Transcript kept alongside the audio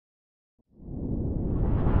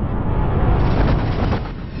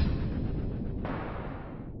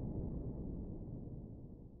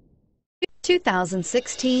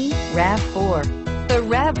2016 RAV4. The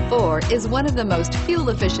RAV4 is one of the most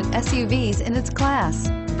fuel-efficient SUVs in its class.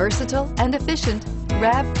 Versatile and efficient,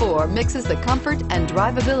 RAV4 mixes the comfort and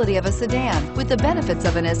drivability of a sedan with the benefits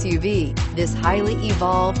of an SUV. This highly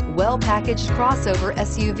evolved, well-packaged crossover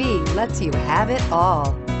SUV lets you have it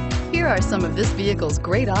all. Here are some of this vehicle's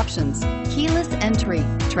great options: keyless entry,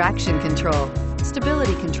 traction control,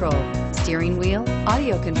 stability control, steering wheel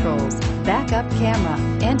audio controls, backup camera,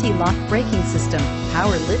 anti-lock braking system,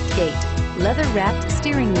 power liftgate, leather-wrapped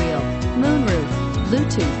steering wheel, moonroof,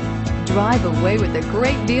 Bluetooth. Drive away with a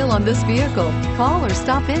great deal on this vehicle. Call or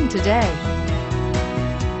stop in today.